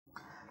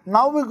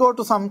Now we go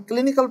to some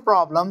clinical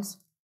problems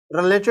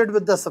related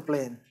with the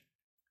spleen.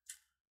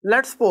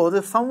 Let's suppose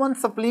if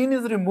someone's spleen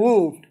is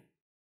removed,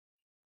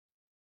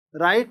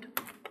 right,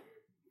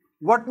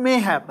 what may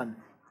happen?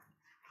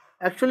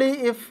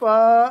 Actually, if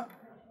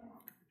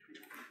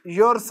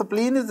your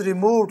spleen is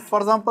removed, for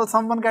example,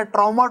 someone get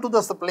trauma to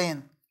the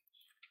spleen.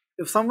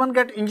 If someone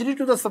get injury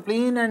to the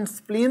spleen and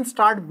spleen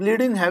start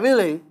bleeding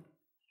heavily,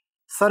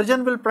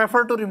 surgeon will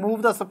prefer to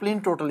remove the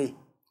spleen totally,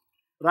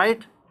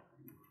 right?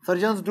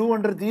 Surgeons do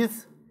under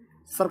these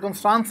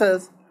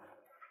circumstances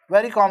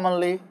very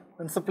commonly.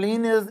 When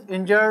spleen is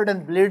injured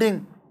and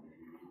bleeding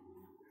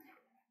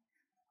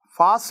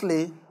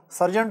fastly,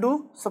 surgeon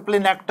do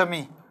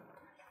splenectomy.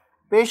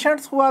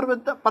 Persons who are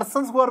with the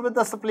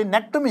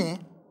splenectomy,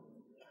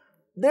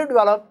 they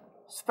develop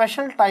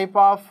special type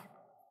of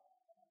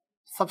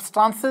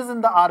substances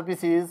in the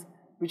RBCs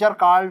which are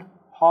called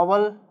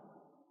Howell-jolly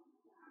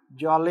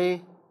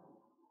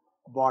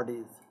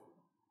bodies.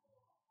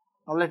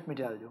 Now let me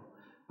tell you,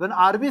 when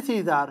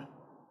RBCs are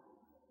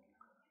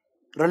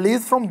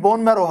released from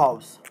bone marrow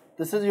house,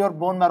 this is your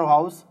bone marrow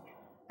house,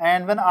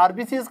 and when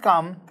RBCs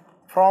come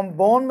from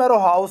bone marrow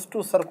house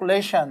to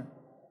circulation,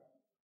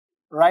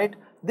 right,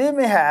 they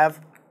may have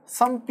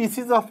some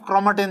pieces of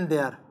chromatin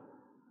there.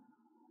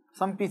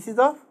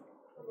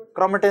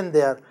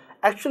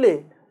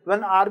 Actually,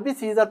 when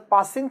RBCs are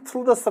passing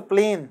through the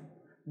spleen,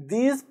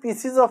 these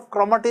pieces of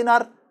chromatin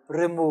are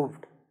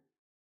removed.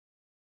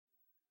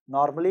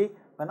 Normally,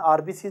 when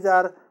RBCs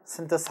are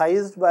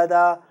synthesized by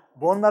the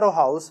bone marrow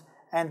house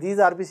and these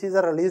RBCs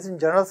are released in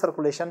general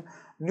circulation,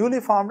 newly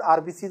formed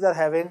RBCs are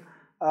having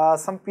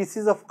some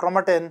pieces of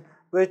chromatin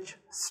which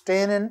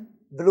stain in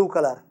blue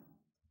color,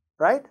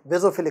 right,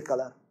 basophilic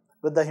color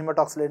with the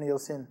hematoxylin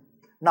eosin.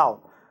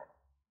 Now,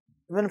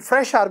 when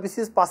fresh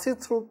RBCs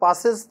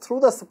passes through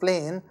the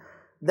spleen,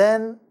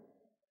 then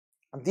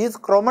these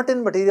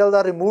chromatin materials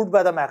are removed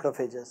by the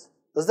macrophages.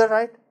 Is that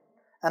right?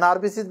 And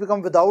RBCs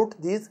become without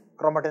these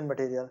chromatin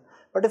material.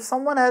 But if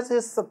someone has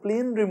his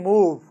spleen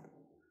removed,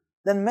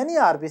 then many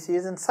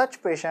RBCs in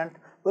such patient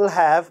will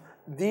have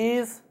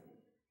these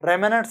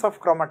remnants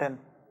of chromatin.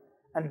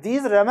 And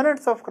these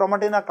remnants of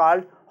chromatin are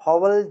called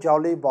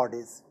Howell-jolly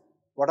bodies.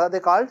 What are they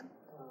called?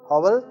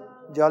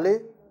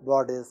 Howell-jolly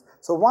bodies.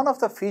 So one of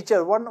the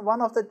feature,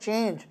 one of the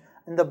change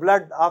in the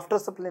blood after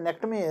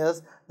splenectomy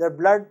is that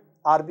blood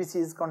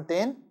RBCs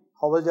contain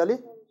Howell-jolly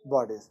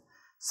bodies.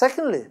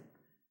 Secondly,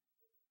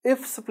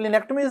 if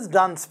splenectomy is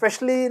done,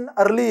 especially in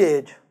early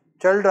age,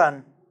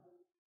 children,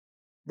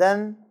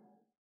 then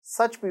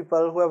such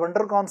people who have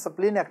undergone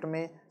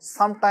splenectomy,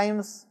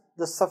 sometimes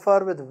they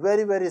suffer with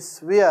very, very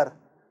severe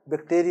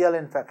bacterial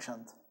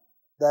infections.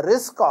 The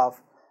risk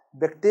of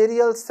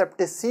bacterial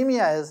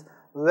septicemia is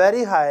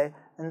very high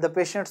in the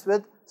patients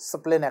with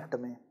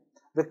splenectomy,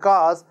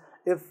 because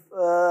if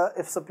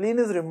spleen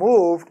is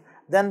removed,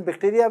 then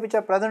bacteria which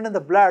are present in the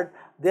blood,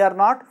 they are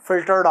not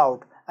filtered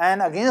out,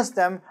 and against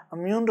them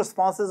immune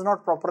response is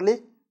not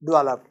properly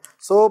developed.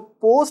 So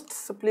post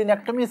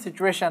splenectomy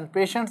situation,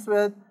 patients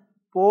with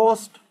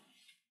post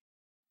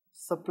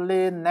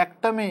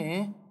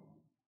splenectomy,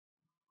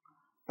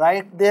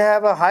 right, they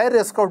have a high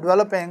risk of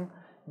developing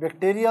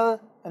bacterial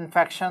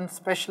infection,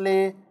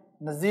 especially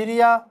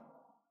Neisseria,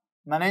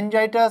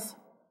 meningitis,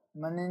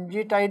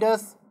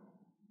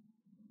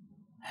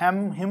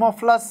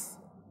 Haemophilus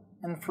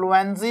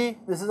influenzae,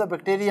 this is a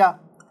bacteria,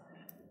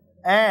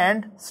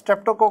 and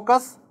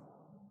Streptococcus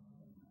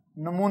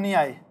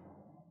pneumoniae,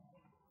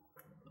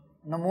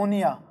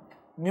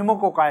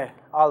 pneumococci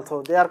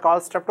also. They are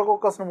called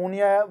Streptococcus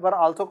pneumoniae, were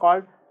also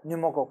called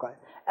pneumococci.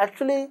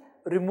 Actually,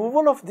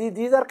 removal of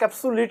these are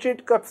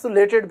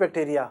capsulated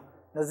bacteria.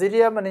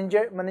 Neisseria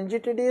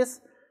meningitidis,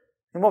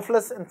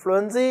 Haemophilus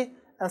influenzae,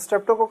 and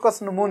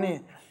Streptococcus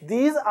pneumoniae.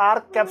 These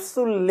are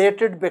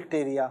capsulated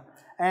bacteria,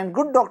 and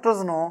good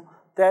doctors know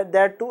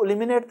that to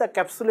eliminate the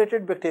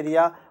capsulated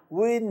bacteria,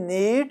 we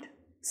need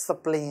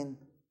spleen,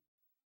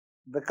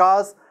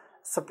 because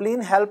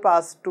spleen help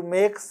us to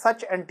make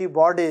such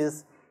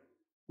antibodies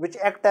which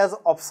act as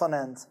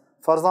opsonins.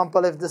 For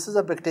example, if this is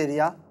a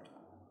bacteria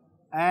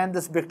and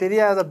this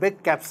bacteria has a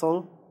big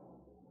capsule,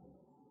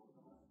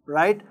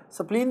 right,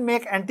 spleen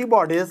make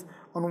antibodies.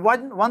 On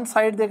one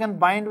side they can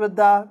bind with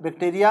the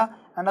bacteria,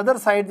 and other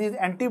side these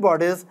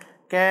antibodies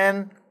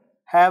can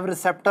have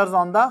receptors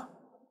on the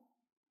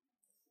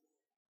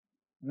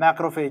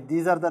macrophage.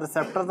 These are the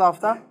receptors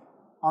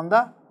on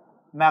the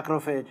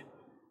macrophage.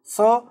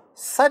 So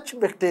such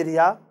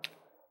bacteria,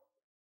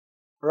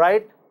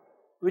 right,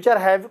 which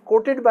are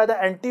coated by the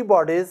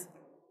antibodies,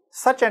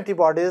 such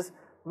antibodies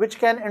which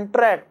can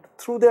interact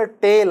through their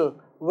tail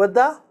with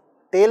the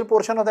tail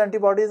portion of the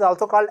antibody is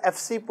also called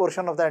FC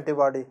portion of the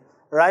antibody,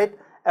 right.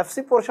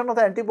 FC portion of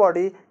the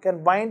antibody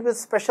can bind with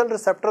special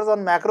receptors on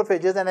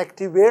macrophages and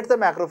activate the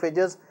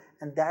macrophages,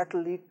 and that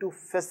will lead to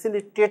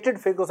facilitated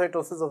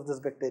phagocytosis of this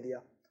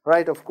bacteria,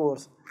 right. Of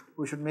course,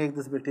 we should make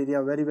this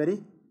bacteria very,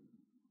 very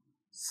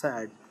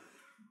sad,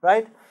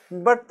 right.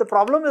 But the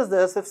problem is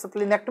this: if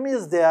splenectomy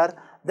is there,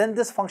 then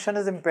this function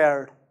is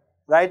impaired,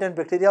 right? And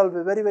bacteria will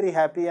be very, very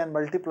happy and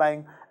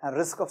multiplying, and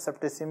risk of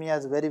septicemia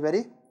is very,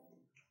 very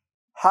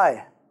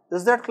high.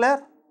 Is that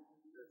clear?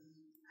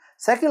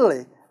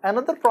 Secondly,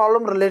 another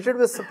problem related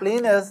with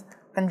spleen is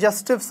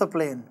congestive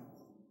spleen.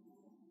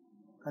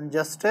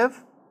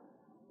 Congestive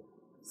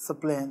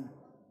spleen.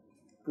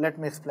 Let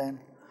me explain.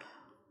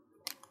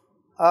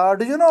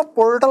 Do you know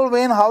portal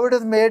vein, how it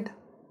is made?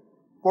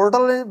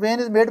 Portal vein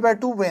is made by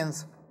two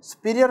veins,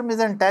 superior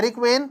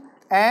mesenteric vein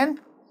and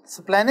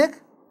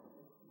splenic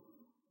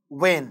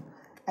vein.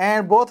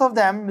 And both of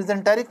them,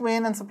 mesenteric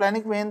vein and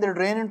splenic vein, they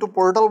drain into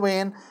portal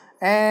vein.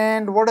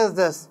 And what is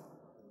this?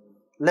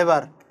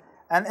 Liver.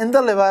 And in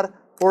the liver,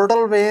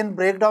 portal vein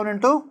break down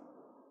into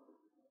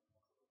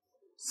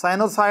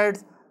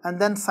sinusoids,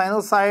 and then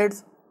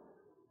sinusoids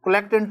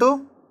collect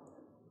into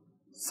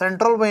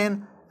central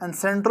vein, and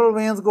central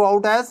veins go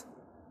out as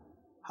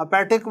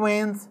hepatic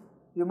veins.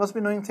 You must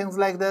be knowing things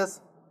like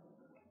this.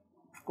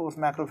 Of course,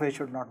 macrophage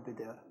should not be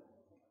there.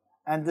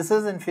 And this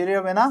is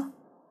inferior vena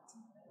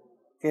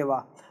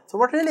cava. So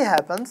what really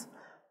happens,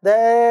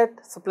 that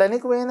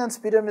splenic vein and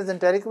superior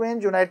mesenteric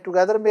vein unite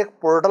together, make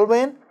portal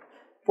vein.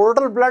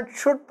 Portal blood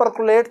should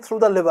percolate through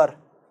the liver,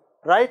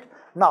 right?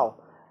 Now,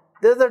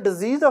 there is a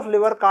disease of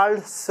liver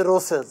called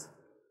cirrhosis.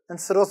 In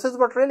cirrhosis,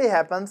 what really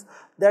happens,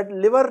 that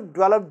liver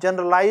develops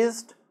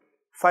generalized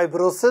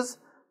fibrosis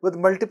with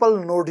multiple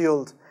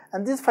nodules.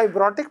 And these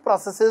fibrotic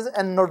processes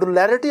and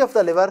nodularity of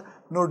the liver,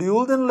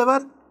 nodules in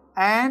liver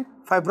and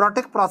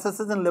fibrotic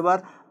processes in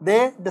liver,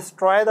 they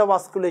destroy the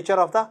vasculature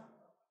of the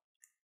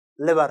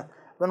liver.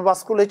 When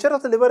vasculature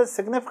of the liver is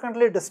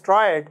significantly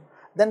destroyed,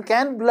 then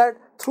can blood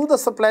through the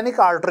splenic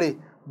artery,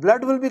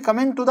 blood will be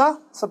coming to the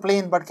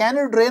spleen, but can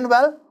it drain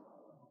well?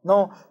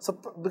 No. So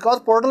because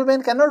portal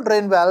vein cannot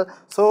drain well,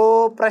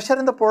 so pressure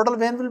in the portal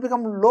vein will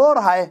become low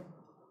or high.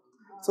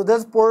 So there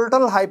is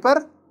portal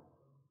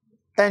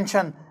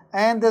hypertension,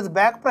 and there is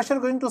back pressure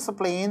going to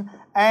spleen,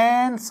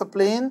 and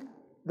spleen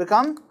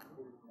become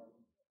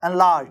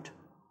enlarged.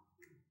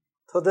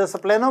 So there is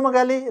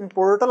splenomegaly. In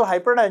portal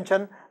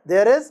hypertension,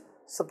 there is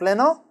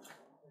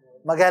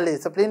splenomegaly,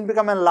 spleen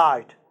become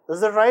enlarged. Is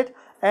that right?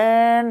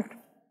 And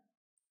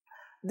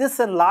this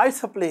enlarged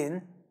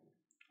spleen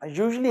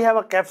usually have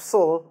a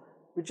capsule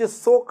which is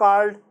so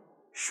called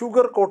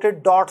sugar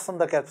coated dots on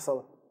the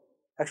capsule.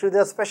 Actually,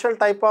 there are special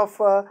type of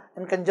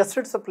in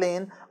congested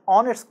spleen,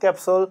 on its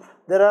capsule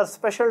there are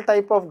special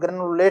type of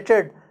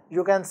granulated,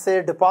 you can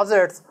say,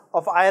 deposits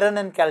of iron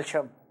and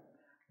calcium.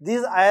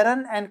 These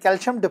iron and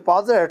calcium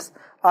deposits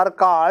are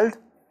called,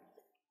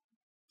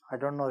 I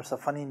don't know, it's a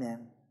funny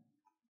name.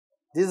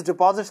 These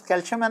deposits,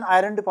 calcium and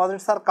iron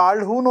deposits, are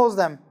called, who knows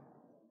them?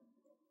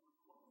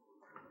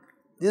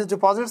 These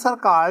deposits are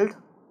called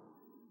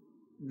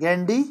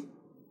Gandy.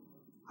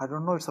 I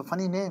don't know, it's a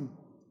funny name.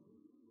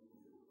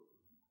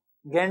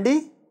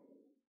 Gandy?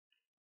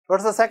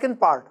 What's the second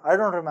part? I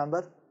don't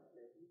remember.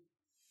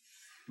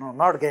 No,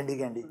 not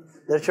Gandy.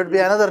 There should be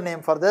another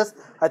name for this.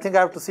 I think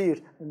I have to see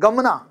it.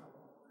 Gumna.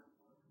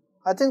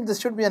 I think this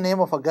should be a name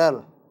of a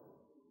girl.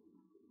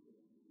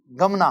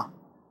 Gumna.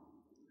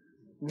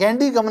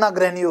 Gandy Gumna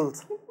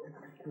granules.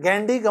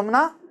 Gandy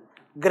Gumna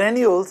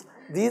granules.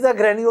 These are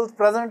granules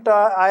present,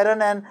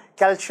 iron and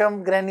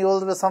calcium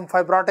granules with some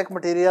fibrotic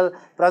material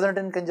present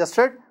in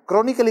congested,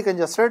 chronically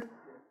congested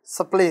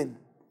spleen,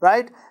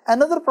 right?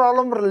 Another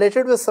problem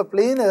related with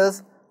spleen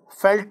is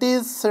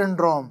Felty's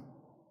syndrome.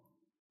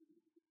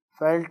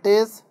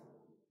 Felty's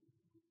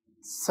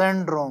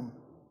syndrome.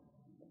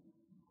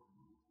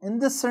 In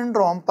this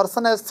syndrome,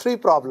 person has three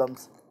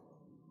problems.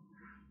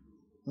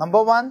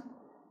 Number one,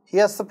 he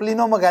has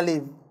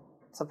splenomegaly.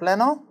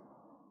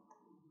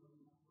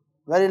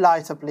 Very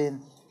large spleen.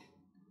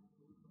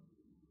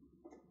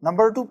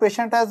 Number two,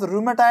 patient has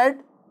rheumatoid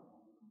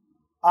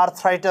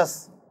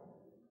arthritis.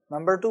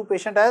 Number two,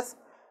 patient has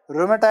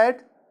rheumatoid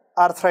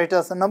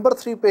arthritis. And number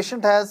three,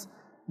 patient has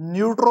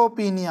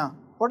neutropenia.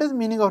 What is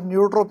meaning of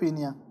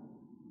neutropenia?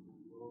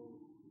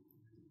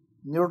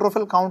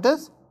 Neutrophil count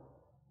is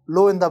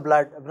low in the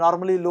blood,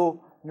 abnormally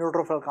low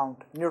neutrophil count,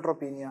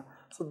 neutropenia.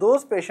 So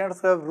those patients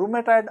who have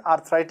rheumatoid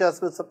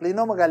arthritis with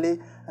splenomegaly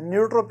and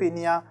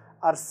neutropenia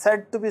are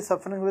said to be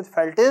suffering with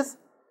Felty's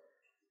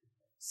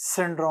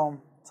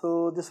syndrome.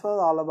 So this was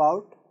all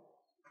about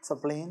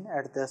spleen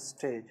at this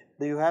stage.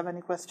 Do you have any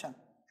question?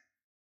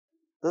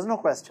 There's no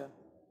question.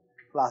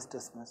 Class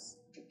dismiss.